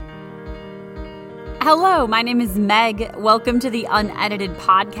Hello, my name is Meg. Welcome to the Unedited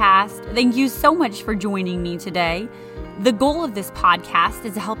Podcast. Thank you so much for joining me today. The goal of this podcast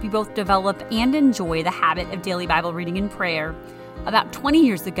is to help you both develop and enjoy the habit of daily Bible reading and prayer. About 20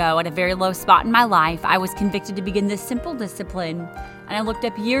 years ago, at a very low spot in my life, I was convicted to begin this simple discipline, and I looked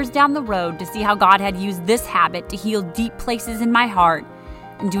up years down the road to see how God had used this habit to heal deep places in my heart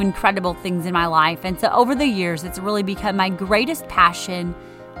and do incredible things in my life. And so over the years, it's really become my greatest passion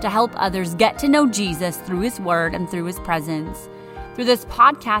to help others get to know Jesus through His Word and through His presence. Through this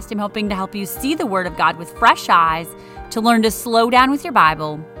podcast, I'm hoping to help you see the Word of God with fresh eyes, to learn to slow down with your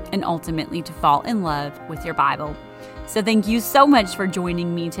Bible, and ultimately to fall in love with your Bible. So thank you so much for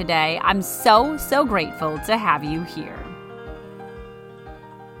joining me today. I'm so grateful to have you here.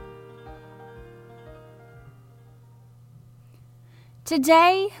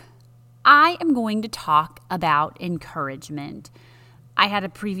 Today, I am going to talk about encouragement. I had a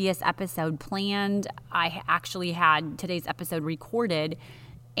previous episode planned. I actually had today's episode recorded.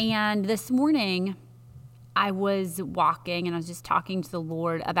 And this morning, I was walking and I was just talking to the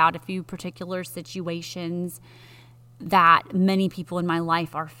Lord about a few particular situations that many people in my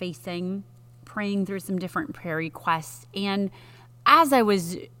life are facing, praying through some different prayer requests. And as I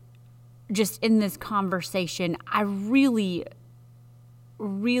was just in this conversation, I really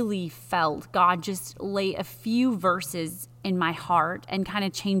felt God just lay a few verses in my heart and kind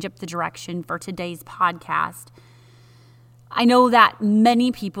of change up the direction for today's podcast. I know that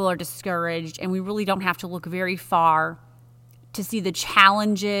many people are discouraged, and we really don't have to look very far to see the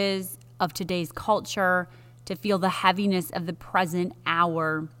challenges of today's culture, to feel the heaviness of the present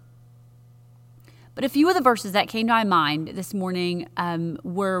hour. But a few of the verses that came to my mind this morning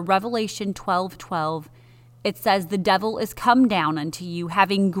were Revelation 12:12. It says, "The devil is come down unto you,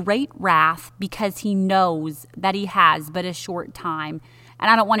 having great wrath, because he knows that he has but a short time."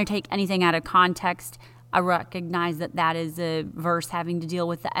 And I don't want to take anything out of context. I recognize that that is a verse having to deal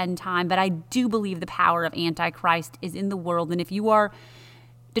with the end time, but I do believe the power of Antichrist is in the world. And if you are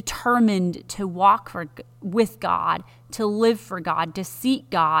determined to walk with God, to live for God, to seek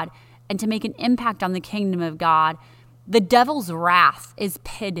God, and to make an impact on the kingdom of God, the devil's wrath is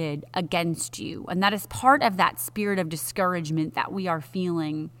pitted against you. And that is part of that spirit of discouragement that we are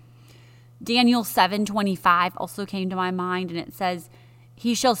feeling. Daniel 7:25 also came to my mind, and it says,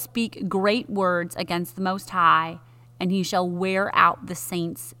 "He shall speak great words against the Most High, and he shall wear out the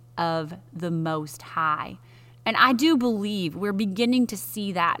saints of the Most High." And I do believe we're beginning to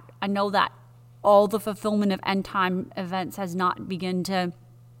see that. I know that all the fulfillment of end time events has not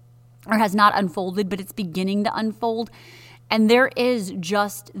unfolded, but it's beginning to unfold. And there is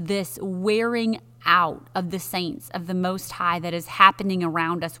just this wearing out of the saints of the Most High that is happening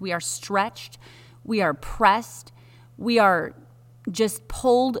around us. We are stretched, we are pressed, we are just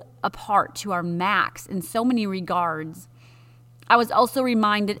pulled apart to our max in so many regards. I was also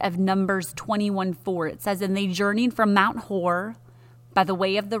reminded of Numbers 21:4. It says, "And they journeyed from Mount Hor by the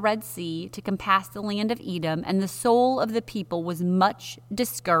way of the Red Sea to compass the land of Edom, and the soul of the people was much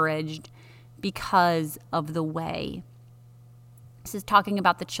discouraged because of the way." This is talking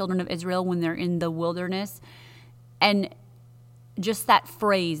about the children of Israel when they're in the wilderness. And just that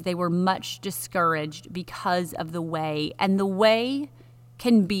phrase, they were much discouraged because of the way. And the way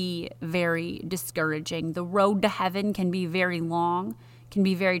can be very discouraging. The road to heaven can be very long, can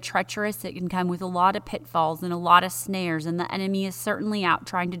be very treacherous. It can come with a lot of pitfalls and a lot of snares, and the enemy is certainly out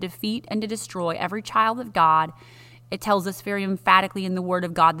trying to defeat and to destroy every child of God. It tells us very emphatically in the Word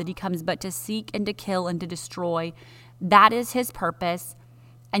of God that he comes but to seek and to kill and to destroy. That is his purpose,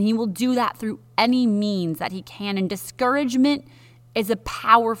 and he will do that through any means that he can. And discouragement is a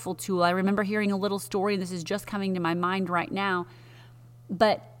powerful tool. I remember hearing a little story, and this is just coming to my mind right now,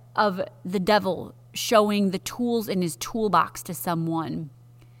 but of the devil showing the tools in his toolbox to someone.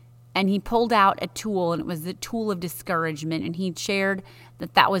 And he pulled out a tool, and it was the tool of discouragement. And he shared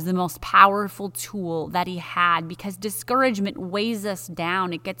that that was the most powerful tool that he had, because discouragement weighs us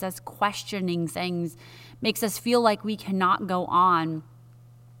down. It gets us questioning things, makes us feel like we cannot go on.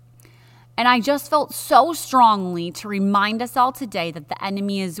 And I just felt so strongly to remind us all today that the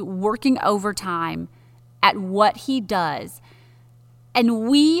enemy is working overtime at what he does. And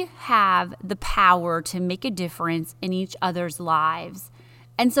we have the power to make a difference in each other's lives.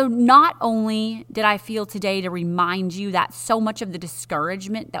 And so not only did I feel today to remind you that so much of the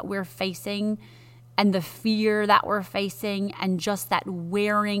discouragement that we're facing and the fear that we're facing and just that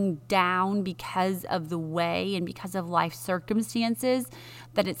wearing down because of the way and because of life circumstances,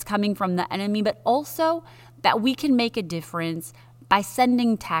 that it's coming from the enemy, but also that we can make a difference by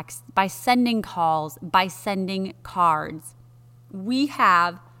sending texts, by sending calls, by sending cards. We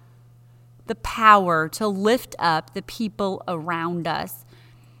have the power to lift up the people around us.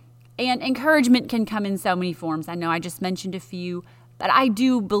 And encouragement can come in so many forms. I know I just mentioned a few, but I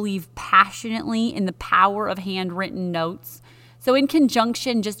do believe passionately in the power of handwritten notes. So in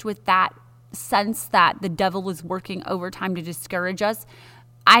conjunction just with that sense that the devil is working overtime to discourage us,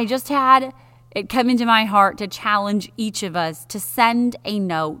 I just had it come into my heart to challenge each of us to send a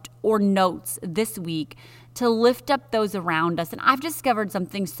note or notes this week to lift up those around us. And I've discovered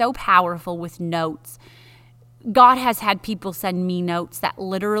something so powerful with notes. God has had people send me notes that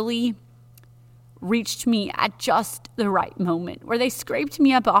literally reached me at just the right moment, where they scraped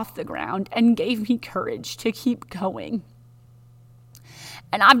me up off the ground and gave me courage to keep going.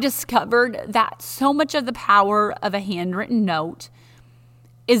 And I've discovered that so much of the power of a handwritten note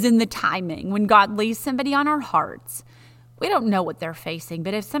is in the timing. When God lays somebody on our hearts, we don't know what they're facing,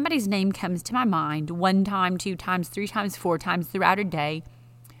 but if somebody's name comes to my mind 1 time, 2 times, 3 times, 4 times throughout a day,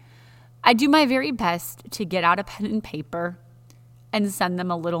 I do my very best to get out a pen and paper and send them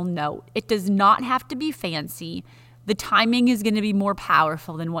a little note. It does not have to be fancy. The timing is going to be more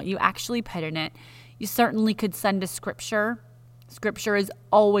powerful than what you actually put in it. You certainly could send a scripture. Scripture is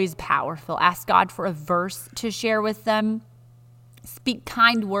always powerful. Ask God for a verse to share with them. Speak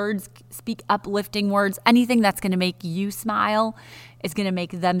kind words, speak uplifting words. Anything that's going to make you smile is going to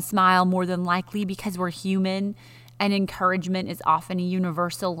make them smile more than likely, because we're human and encouragement is often a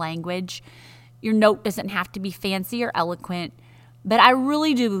universal language. Your note doesn't have to be fancy or eloquent, but I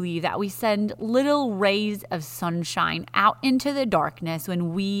really do believe that we send little rays of sunshine out into the darkness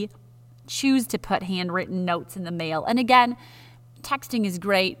when we choose to put handwritten notes in the mail. And again, texting is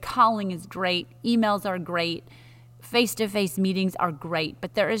great, calling is great, emails are great, face-to-face meetings are great,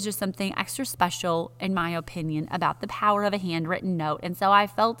 but there is just something extra special, in my opinion, about the power of a handwritten note. And so I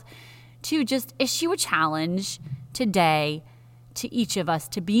felt to just issue a challenge today to each of us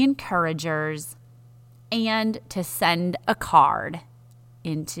to be encouragers and to send a card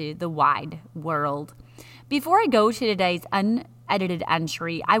into the wide world. Before I go to today's unedited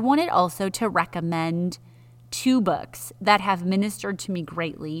entry, I wanted also to recommend 2 books that have ministered to me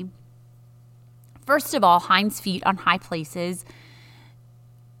greatly. First of all, Hinds' Feet on High Places.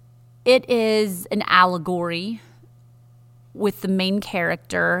 It is an allegory with the main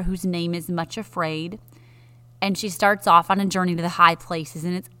character whose name is Much Afraid. And she starts off on a journey to the high places,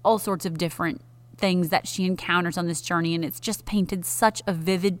 and it's all sorts of different things that she encounters on this journey. And it's just painted such a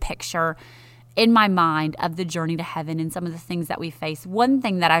vivid picture in my mind of the journey to heaven and some of the things that we face. One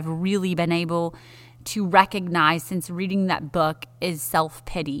thing that I've really been able to recognize since reading that book is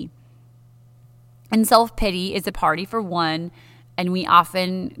self-pity. And self-pity is a party for one, and we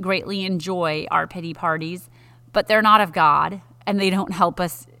often greatly enjoy our pity parties, but they're not of God, and they don't help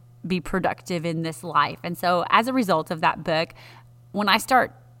us be productive in this life. And so as a result of that book, when I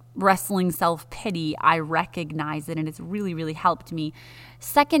start wrestling self-pity, I recognize it, and it's really, really helped me.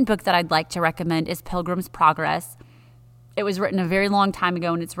 Second book that I'd like to recommend is Pilgrim's Progress. It was written a very long time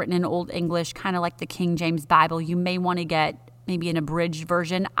ago, and it's written in Old English, kind of like the King James Bible. You may want to get maybe an abridged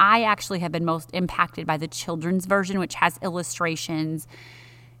version. I actually have been most impacted by the children's version, which has illustrations.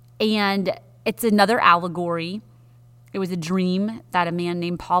 And it's another allegory. It was a dream that a man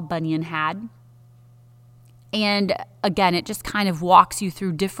named Paul Bunyan had. And again, it just kind of walks you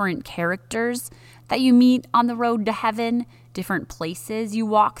through different characters that you meet on the road to heaven, different places you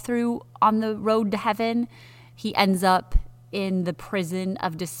walk through on the road to heaven. He ends up in the prison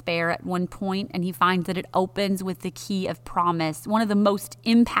of despair at one point, and he finds that it opens with the key of promise. One of the most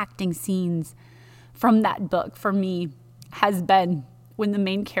impacting scenes from that book for me has been when the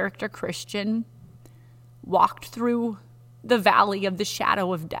main character, Christian, walked through the valley of the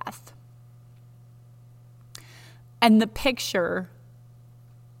shadow of death. And the picture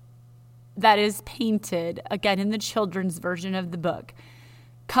that is painted, again, in the children's version of the book,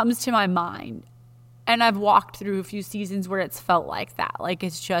 comes to my mind. And I've walked through a few seasons where it's felt like that. Like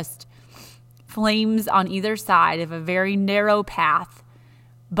it's just flames on either side of a very narrow path.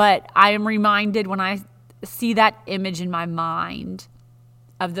 But I am reminded when I see that image in my mind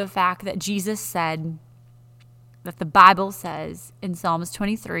of the fact that Jesus said, that the Bible says in Psalms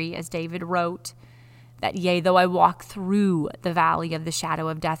 23, as David wrote, that yea, though I walk through the valley of the shadow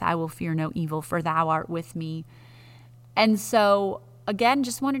of death, I will fear no evil, for thou art with me. And so, again,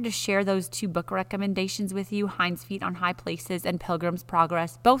 just wanted to share those 2 book recommendations with you, Hinds' Feet on High Places and Pilgrim's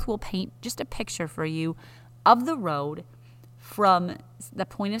Progress. Both will paint just a picture for you of the road from the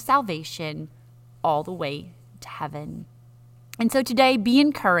point of salvation all the way to heaven. And so today, be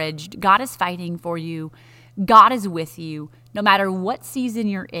encouraged. God is fighting for you. God is with you. No matter what season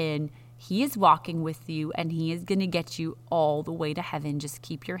you're in, He is walking with you, and He is going to get you all the way to heaven. Just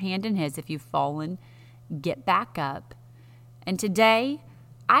keep your hand in His. If you've fallen, get back up. And today,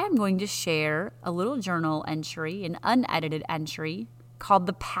 I am going to share a little journal entry, an unedited entry, called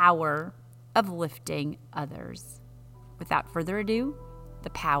The Power of Lifting Others. Without further ado,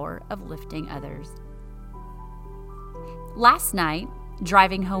 The Power of Lifting Others. Last night,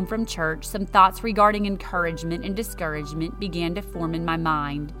 driving home from church, some thoughts regarding encouragement and discouragement began to form in my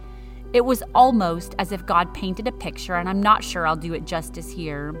mind. It was almost as if God painted a picture, and I'm not sure I'll do it justice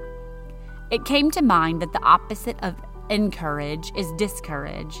here. It came to mind that the opposite of encourage is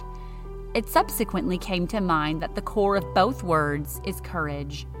discourage. It subsequently came to mind that the core of both words is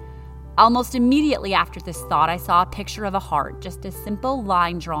courage. Almost immediately after this thought, I saw a picture of a heart, just a simple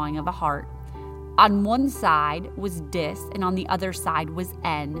line drawing of a heart. On one side was dis, and on the other side was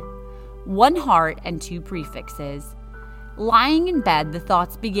n. One heart and two prefixes. Lying in bed, the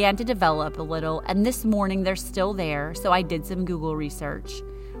thoughts began to develop a little, and this morning they're still there, so I did some Google research.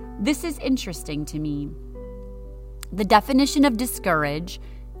 This is interesting to me. The definition of discourage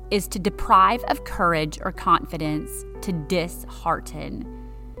is to deprive of courage or confidence, to dishearten.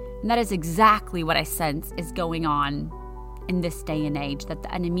 And that is exactly what I sense is going on in this day and age, that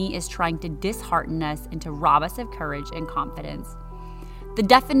the enemy is trying to dishearten us and to rob us of courage and confidence. The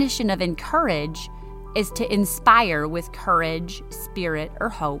definition of encourage is to inspire with courage, spirit, or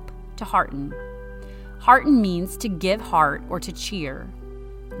hope, to hearten. Hearten means to give heart or to cheer.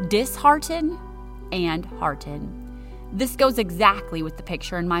 Dishearten and hearten. This goes exactly with the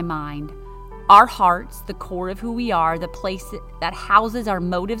picture in my mind. Our hearts, the core of who we are, the place that houses our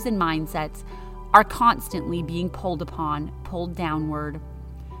motives and mindsets, are constantly being pulled upon, pulled downward.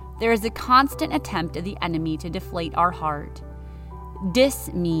 There is a constant attempt of the enemy to deflate our heart.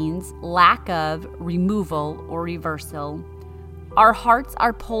 Dis means lack of, removal, or reversal. Our hearts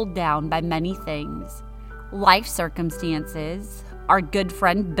are pulled down by many things. Life circumstances, our good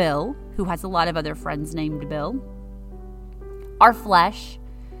friend Bill, who has a lot of other friends named Bill, our flesh,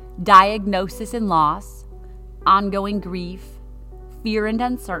 diagnosis and loss, ongoing grief, fear and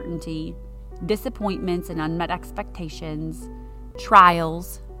uncertainty, disappointments and unmet expectations,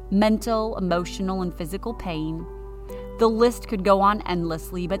 trials, mental, emotional, and physical pain. The list could go on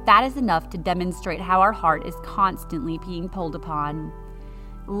endlessly, but that is enough to demonstrate how our heart is constantly being pulled upon.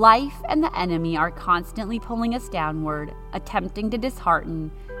 Life and the enemy are constantly pulling us downward, attempting to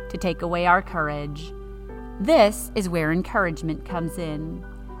dishearten, to take away our courage. This is where encouragement comes in.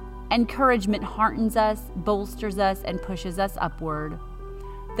 Encouragement heartens us, bolsters us, and pushes us upward.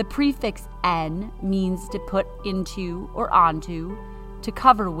 The prefix n means to put into or onto, to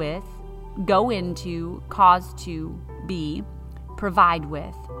cover with, go into, cause to, be, provide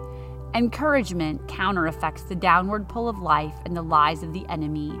with. Encouragement counter-affects the downward pull of life and the lies of the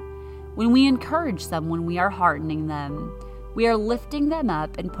enemy. When we encourage someone, we are heartening them. We are lifting them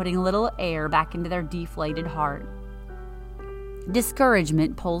up and putting a little air back into their deflated heart.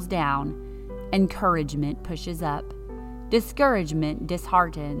 Discouragement pulls down. Encouragement pushes up. Discouragement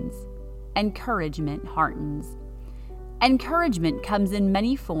disheartens. Encouragement heartens. Encouragement comes in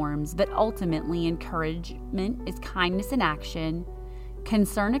many forms, but ultimately encouragement is kindness in action,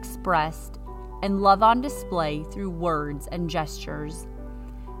 concern expressed, and love on display through words and gestures.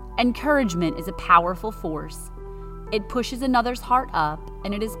 Encouragement is a powerful force. It pushes another's heart up,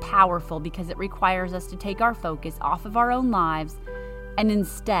 and it is powerful because it requires us to take our focus off of our own lives and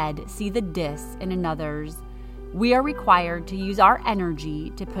instead see the dis in another's. We are required to use our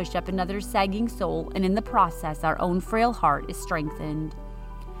energy to push up another's sagging soul, and in the process, our own frail heart is strengthened.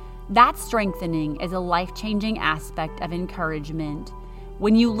 That strengthening is a life-changing aspect of encouragement.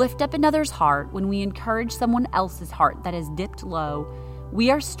 When you lift up another's heart, when we encourage someone else's heart that has dipped low,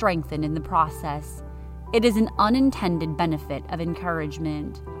 we are strengthened in the process. It is an unintended benefit of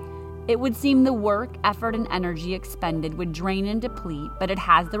encouragement. It would seem the work, effort, and energy expended would drain and deplete, but it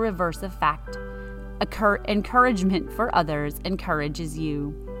has the reverse effect. Encouragement for others encourages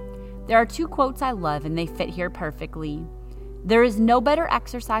you. There are two quotes I love, and they fit here perfectly. There is no better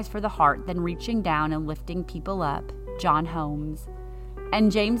exercise for the heart than reaching down and lifting people up, John Holmes.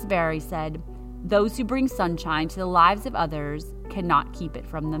 And James Barrie said, "Those who bring sunshine to the lives of others cannot keep it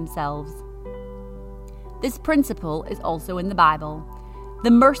from themselves." This principle is also in the Bible.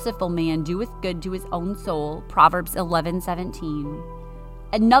 The merciful man doeth good to his own soul, Proverbs 11:17.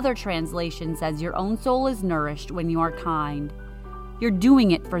 Another translation says your own soul is nourished when you are kind. You're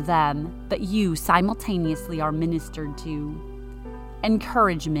doing it for them, but you simultaneously are ministered to.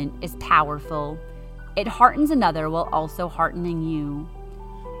 Encouragement is powerful. It heartens another while also heartening you.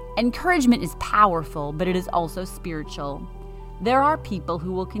 Encouragement is powerful, but it is also spiritual. There are people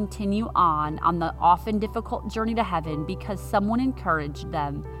who will continue on the often difficult journey to heaven because someone encouraged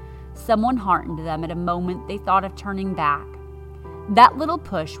them, someone heartened them at a moment they thought of turning back. That little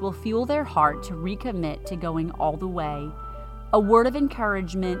push will fuel their heart to recommit to going all the way. A word of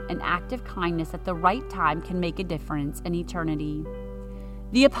encouragement, an act of kindness at the right time can make a difference in eternity.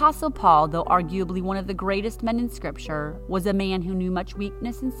 The Apostle Paul, though arguably one of the greatest men in Scripture, was a man who knew much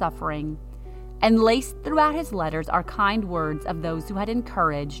weakness and suffering, and laced throughout his letters are kind words of those who had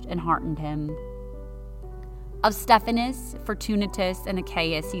encouraged and heartened him. Of Stephanas, Fortunatus, and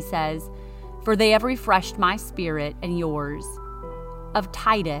Achaeus he says, "For they have refreshed my spirit and yours." Of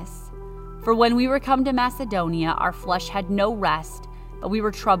Titus, "For when we were come to Macedonia, our flesh had no rest, but we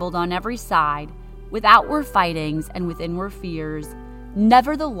were troubled on every side, with outward fightings and with inward fears.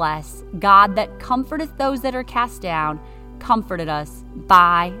 Nevertheless, God that comforteth those that are cast down, comforted us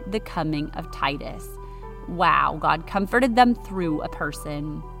by the coming of Titus." Wow, God comforted them through a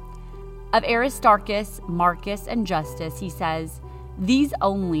person. Of Aristarchus, Marcus, and Justus, he says, "These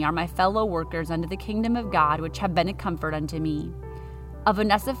only are my fellow workers unto the kingdom of God, which have been a comfort unto me." Of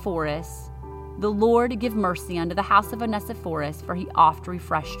Onesiphorus, "The Lord give mercy unto the house of Onesiphorus, for he oft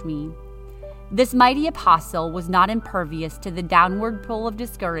refreshed me." This mighty apostle was not impervious to the downward pull of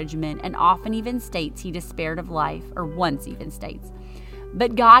discouragement, and often even states he despaired of life, or once even states.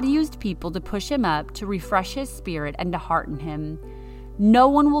 But God used people to push him up, to refresh his spirit, and to hearten him. No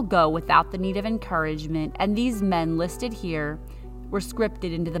one will go without the need of encouragement, and these men listed here were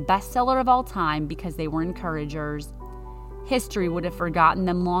scripted into the bestseller of all time because they were encouragers. History would have forgotten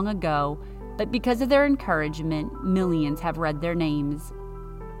them long ago, but because of their encouragement, millions have read their names.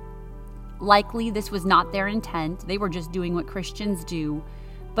 Likely this was not their intent, they were just doing what Christians do,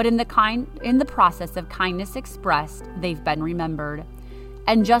 but in the process of kindness expressed, they've been remembered.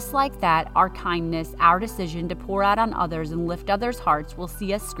 And just like that, our kindness, our decision to pour out on others and lift others' hearts will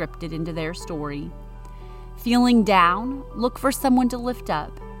see us scripted into their story. Feeling down? Look for someone to lift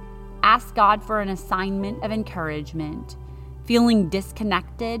up. Ask God for an assignment of encouragement. Feeling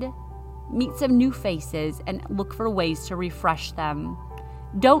disconnected? Meet some new faces and look for ways to refresh them.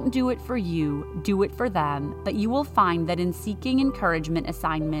 Don't do it for you, do it for them, but you will find that in seeking encouragement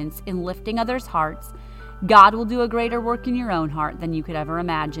assignments, in lifting others' hearts, God will do a greater work in your own heart than you could ever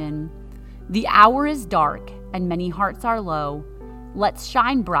imagine. The hour is dark, and many hearts are low. Let's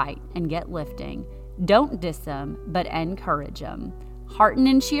shine bright and get lifting. Don't diss them, but encourage them. Hearten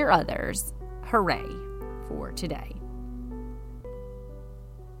and cheer others. Hooray for today.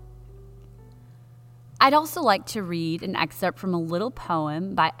 I'd also like to read an excerpt from a little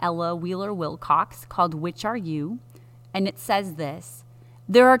poem by Ella Wheeler Wilcox called "Which Are You?" And it says this: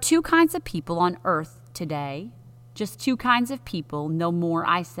 "There are two kinds of people on earth today, just two kinds of people, no more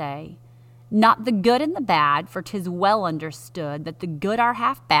I say. Not the good and the bad, for 'tis well understood that the good are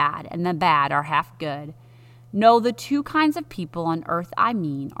half bad and the bad are half good. No, the two kinds of people on earth I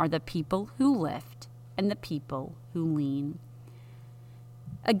mean are the people who lift and the people who lean."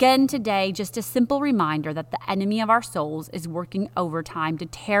 Again today, just a simple reminder that the enemy of our souls is working overtime to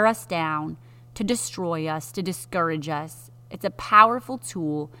tear us down, to destroy us, to discourage us. It's a powerful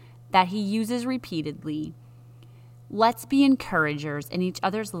tool that he uses repeatedly. Let's be encouragers in each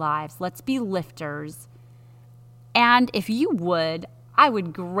other's lives. Let's be lifters. And if you would, I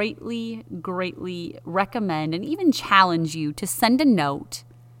would greatly, greatly recommend and even challenge you to send a note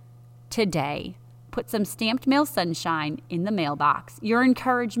today. Put some stamped mail sunshine in the mailbox. Your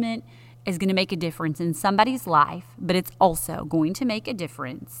encouragement is going to make a difference in somebody's life, but it's also going to make a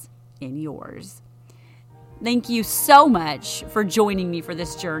difference in yours. Thank you so much for joining me for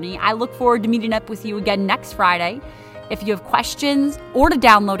this journey. I look forward to meeting up with you again next Friday. If you have questions or to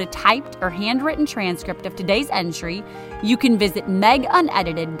download a typed or handwritten transcript of today's entry, you can visit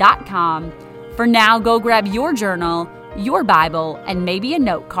megunedited.com. For now, go grab your journal, your Bible, and maybe a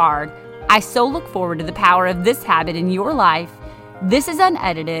note card. I so look forward to the power of this habit in your life. This is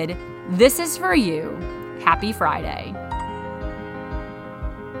Unedited. This is for you. Happy Friday.